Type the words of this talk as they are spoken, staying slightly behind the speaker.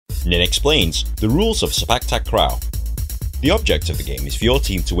Ninh explains the rules of Sepak Takraw. The object of the game is for your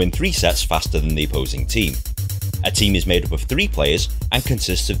team to win 3 sets faster than the opposing team. A team is made up of 3 players and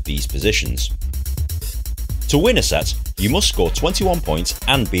consists of these positions. To win a set, you must score 21 points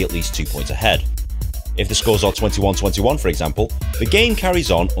and be at least 2 points ahead. If the scores are 21-21 for example, the game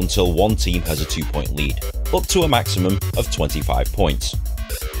carries on until one team has a 2-point lead, up to a maximum of 25 points.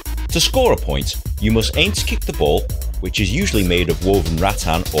 To score a point, you must aim to kick the ball, which is usually made of woven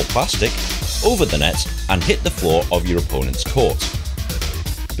rattan or plastic, over the net and hit the floor of your opponent's court.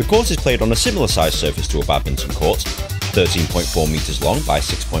 The court is played on a similar sized surface to a badminton court, 13.4 metres long by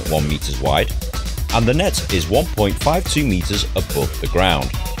 6.1 metres wide, and the net is 1.52 metres above the ground.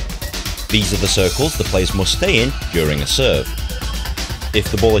 These are the circles the players must stay in during a serve.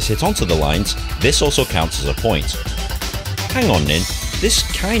 If the ball is hit onto the lines, this also counts as a point. Hang on Ninh, this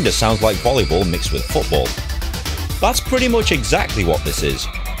kinda sounds like volleyball mixed with football. That's pretty much exactly what this is.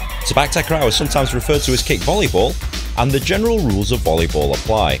 Sepak Takraw is sometimes referred to as Kick Volleyball, and the general rules of volleyball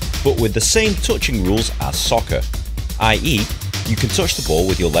apply, but with the same touching rules as soccer, i.e. you can touch the ball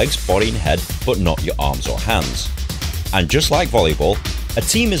with your legs, body and head, but not your arms or hands. And just like volleyball, a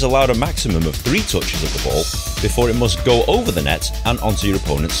team is allowed a maximum of 3 touches of the ball before it must go over the net and onto your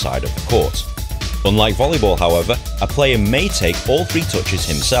opponent's side of the court. Unlike volleyball however, a player may take all 3 touches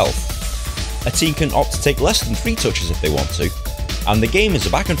himself. A team can opt to take less than 3 touches if they want to, and the game is a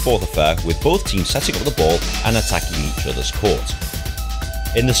back and forth affair with both teams setting up the ball and attacking each other's court.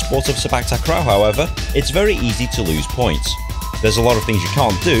 In the sport of Sepak Takraw however, it's very easy to lose points. There's a lot of things you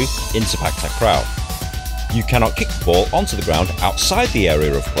can't do in Sepak Takraw. You cannot kick the ball onto the ground outside the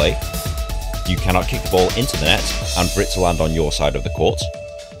area of play. You cannot kick the ball into the net and for it to land on your side of the court.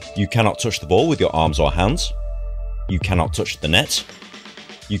 You cannot touch the ball with your arms or hands. You cannot touch the net.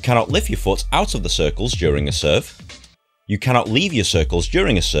 You cannot lift your foot out of the circles during a serve. You cannot leave your circles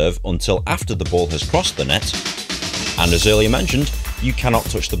during a serve until after the ball has crossed the net. And as earlier mentioned, you cannot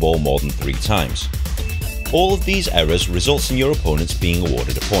touch the ball more than 3 times. All of these errors results in your opponents being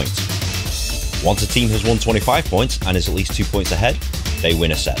awarded a point. Once a team has won 25 points and is at least 2 points ahead, they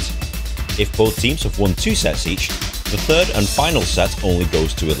win a set. If both teams have won 2 sets each, the third and final set only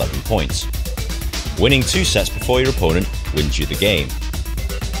goes to 11 points. Winning 2 sets before your opponent wins you the game.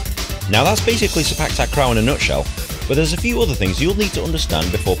 Now that's basically Sepak Takraw in a nutshell, but there's a few other things you'll need to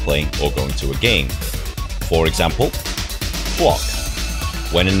understand before playing or going to a game. For example, block.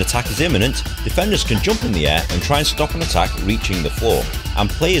 When an attack is imminent, defenders can jump in the air and try and stop an attack reaching the floor, and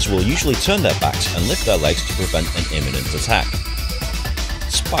players will usually turn their backs and lift their legs to prevent an imminent attack.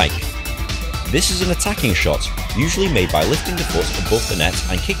 Spike. This is an attacking shot, usually made by lifting the foot above the net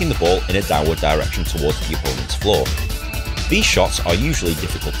and kicking the ball in a downward direction towards the opponent's floor. These shots are usually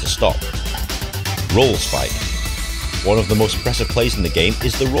difficult to stop. Roll spike. One of the most impressive plays in the game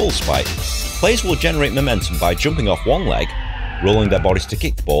is the roll spike. Players will generate momentum by jumping off one leg, rolling their bodies to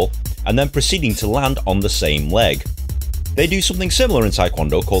kick the ball, and then proceeding to land on the same leg. They do something similar in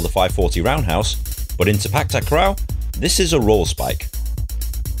Taekwondo called the 540 roundhouse, but in Sepak Takraw, this is a roll spike.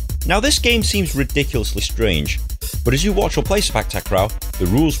 Now this game seems ridiculously strange, but as you watch or play Sepak Takraw, the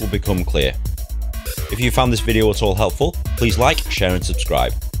rules will become clear. If you found this video at all helpful, please like, share and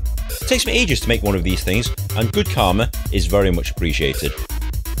subscribe. It takes me ages to make one of these things, and good karma is very much appreciated.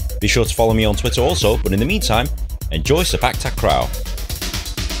 Be sure to follow me on Twitter also, but in the meantime, enjoy Sepak Takraw.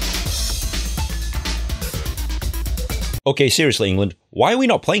 Okay, seriously England, why are we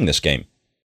not playing this game?